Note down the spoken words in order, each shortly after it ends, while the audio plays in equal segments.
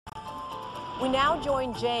We now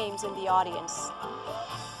join James in the audience.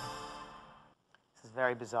 This is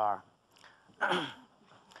very bizarre.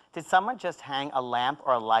 Did someone just hang a lamp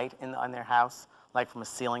or a light on their house, like from a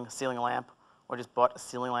ceiling lamp, or just bought a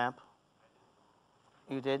ceiling lamp?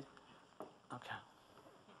 You did? Okay.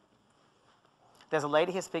 There's a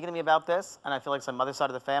lady here speaking to me about this, and I feel like it's on mother's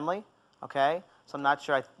side of the family, okay? So I'm not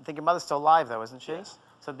sure. I think your mother's still alive, though, isn't she? Yes.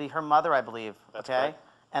 So it'd be her mother, I believe, That's okay? correct.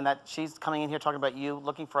 And that she's coming in here talking about you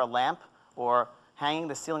looking for a lamp or hanging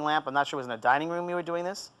the ceiling lamp. I'm not sure it was in a dining room you were doing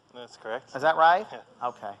this. That's correct. Is that right? Yeah.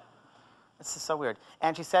 Okay. This is so weird.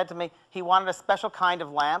 And she said to me, he wanted a special kind of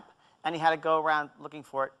lamp, and he had to go around looking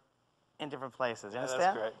for it in different places. You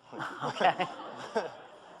understand? That's correct.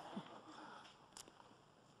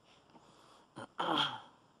 Okay.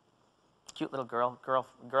 Cute little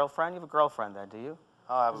girlfriend? You have a girlfriend then, do you?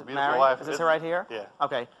 Oh, I have a Is it beautiful married? wife. Is this her right here? Yeah.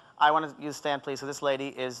 Okay. I want you to stand, please. So this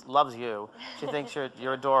lady loves you. She thinks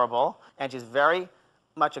you're adorable, and she's very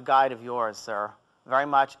much a guide of yours, sir. Very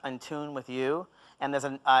much in tune with you. And there's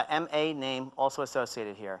an M.A. name also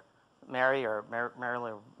associated here. Mary or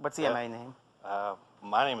Marilyn. What's the M.A. name?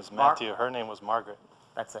 My name is Matthew. Her name was Margaret.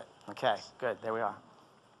 That's it. Okay, good. There we are.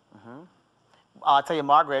 I'll tell you,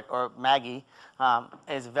 Margaret, or Maggie,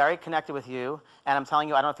 is very connected with you. And I'm telling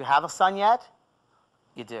you, I don't know if you have a son yet.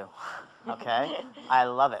 You do. Okay? I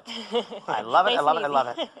love it. I love it, I love it, I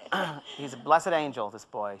love it. He's a blessed angel, this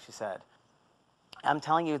boy, she said. I'm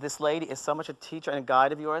telling you, this lady is so much a teacher and a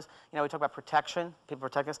guide of yours. You know, we talk about protection. People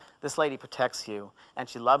protect us. This lady protects you, and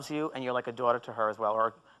she loves you, and you're like a daughter to her as well, or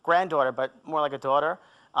a granddaughter, but more like a daughter.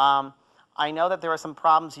 I know that there are some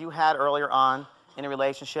problems you had earlier on in a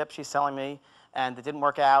relationship, she's telling me, and it didn't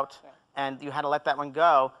work out, and you had to let that one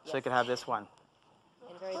go so you could have this one.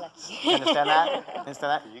 I'm very lucky. You understand that?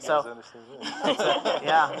 Understand that? You guys So, understand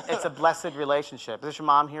yeah, it's a blessed relationship. Is this your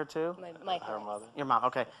mom here too? My Her mother. Your mom,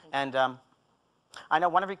 okay. And I know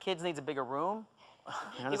one of your kids needs a bigger room.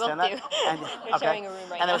 You understand both that? do. And, They're sharing a room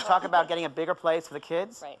right and there was now. talk about getting a bigger place for the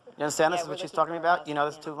kids. Right. You understand this Yeah, is we're what she's looking talking for a about? house, You know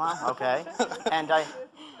this yeah. too, Mom? Okay. And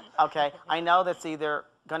I know that's either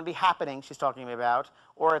going to be happening, she's talking to me about,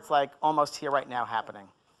 or it's like almost here right now happening.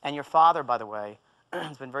 And your father, by the way,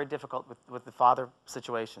 has been very difficult with the father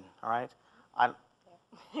situation, all right?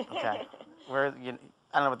 Okay. I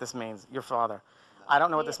don't know what this means. Your father. I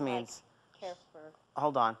don't know what this means. Care for.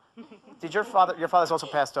 Hold on. Did your father's also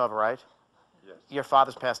passed over, right? Yes. Your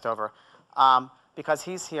father's passed over. Because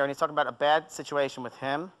he's here and he's talking about a bad situation with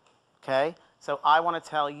him, okay? So I want to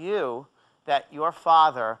tell you that your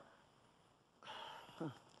father,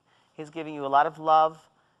 he's giving you a lot of love,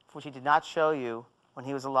 which he did not show you when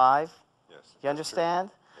he was alive. Yes. You understand?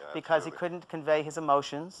 Yeah, because he absolutely. couldn't convey his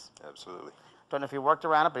emotions. Absolutely. Don't know if he worked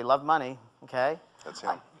around it, but he loved money, okay? That's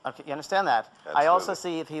him. Okay, you understand that? I also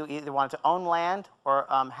Absolutely. see if he either wanted to own land or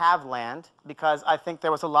have land, because I think there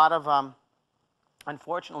was a lot of,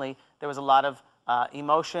 unfortunately, there was a lot of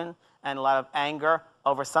emotion and a lot of anger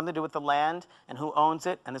over something to do with the land and who owns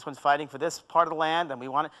it, and this one's fighting for this part of the land, and we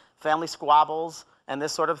want it, family squabbles and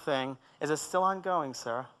this sort of thing. Is it still ongoing,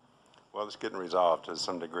 sir? Well, it's getting resolved to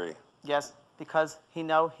some degree. Yes, because he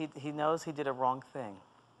knows he did a wrong thing.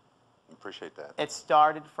 Appreciate that. It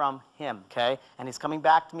started from him, okay? And he's coming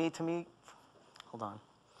back to me, hold on.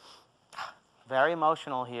 Very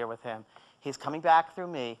emotional here with him. He's coming back through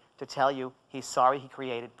me to tell you he's sorry he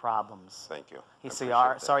created problems. Thank you. He's I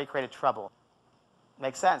appreciate that. sorry he created trouble.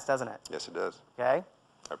 Makes sense, doesn't it? Yes, it does. Okay?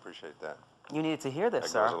 I appreciate that. You needed to hear this, That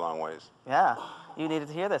sir. goes a long ways. Yeah, you needed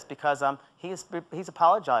to hear this because he's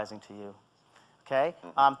apologizing to you, okay?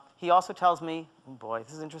 He also tells me, oh boy,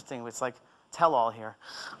 this is interesting. It's like tell-all here.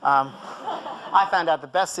 I found out the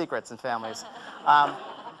best secrets in families.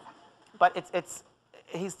 But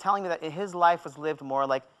he's telling me that his life was lived more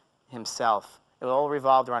like himself. It all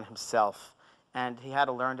revolved around himself. And he had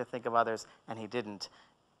to learn to think of others, and he didn't.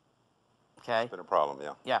 Okay? It's been a problem,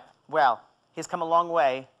 yeah. Yeah. Well, he's come a long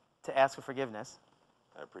way to ask for forgiveness.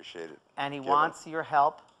 I appreciate it. And he Give him. wants your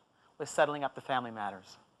help with settling up the family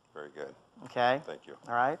matters. Very good. Okay? Thank you.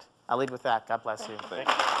 All right? I'll lead with that. God bless you. Thank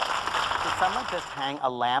you. Did someone just hang a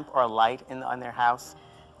lamp or a light on their house?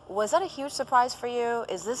 Was that a huge surprise for you?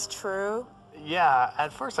 Is this true? Yeah,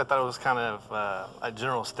 at first I thought it was kind of a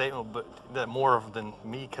general statement, but that more than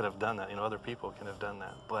me could have done that. You know, other people could have done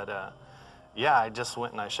that. But yeah, I just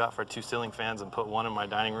went and I shot for 2 ceiling fans and put one in my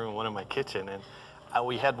dining room and one in my kitchen. And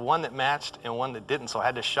we had one that matched and one that didn't, so I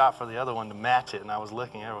had to shot for the other one to match it. And I was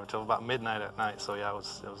looking everywhere until about midnight at night. So yeah, it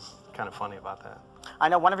was kind of funny about that. I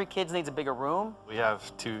know one of your kids needs a bigger room. We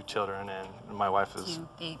have 2 children, and my wife is 2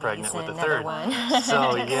 babies pregnant with and the another 3rd. one.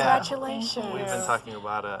 So yeah, Congratulations. we've been talking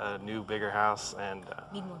about a new, bigger house, and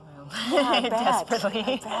Need more room. Yeah, I bet.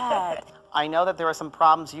 Desperately. I bet. I know that there were some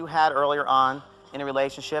problems you had earlier on in a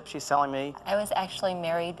relationship, she's telling me. I was actually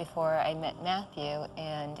married before I met Matthew,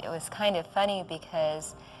 and it was kind of funny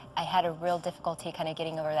because I had a real difficulty kind of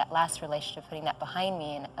getting over that last relationship, putting that behind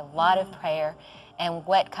me, and a lot of prayer. And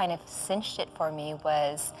what kind of cinched it for me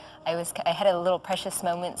was I had a little Precious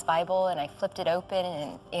Moments Bible, and I flipped it open,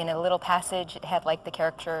 and in a little passage it had like the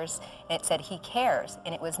characters, and it said, "He cares,"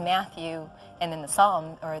 and it was Matthew, and then the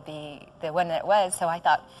Psalm, or the one that it was. So I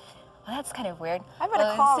thought, well, that's kind of weird. I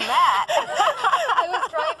better call Matt. I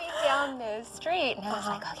was driving down the street, and I was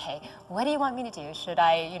like, okay, what do you want me to do? Should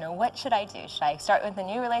I, what should I do? Should I start with a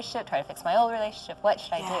new relationship, try to fix my old relationship? What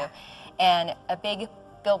should I do? And a big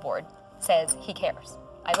billboard says, "He cares."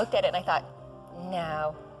 I looked at it and I thought,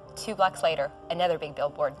 no. 2 blocks later, another big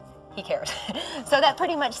billboard, "He cares." So that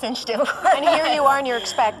pretty much cinched it. And here you are, and you're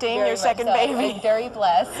expecting your second baby. I'm very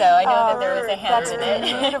blessed, so I know that there was a hand That's in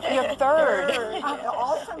it. beautiful. Your third.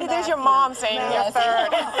 There's your mom saying your third.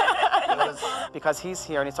 Because he's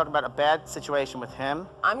here and he's talking about a bad situation with him.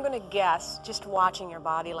 I'm going to guess, just watching your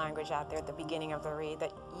body language out there at the beginning of the read,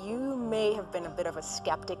 that you may have been a bit of a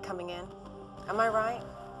skeptic coming in. Am I right?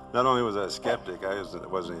 Not only was I a skeptic, I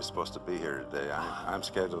wasn't even supposed to be here today. Was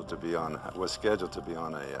scheduled to be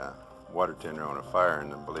on a water tender on a fire,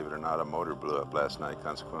 and then, believe it or not, a motor blew up last night.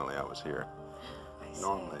 Consequently, I was here. I see.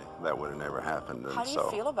 Normally, that would have never happened. And How do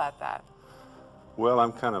you feel about that? Well,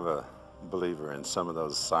 I'm kind of a believer in some of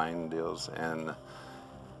those sign deals, and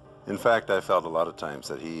in fact, I felt a lot of times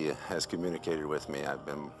that he has communicated with me. I've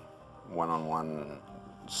been one-on-one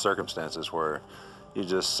circumstances where you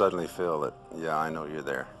just suddenly feel that, yeah, I know you're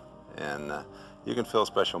there. And you can feel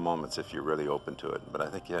special moments if you're really open to it, but I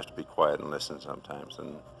think you have to be quiet and listen sometimes.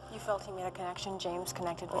 And You felt he made a connection? James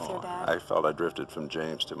connected with your dad? I felt I drifted from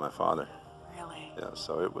James to my father. Really? Yeah,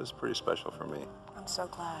 so it was pretty special for me. I'm so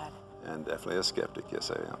glad. And definitely a skeptic, yes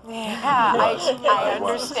I am. Yeah, I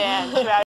understand.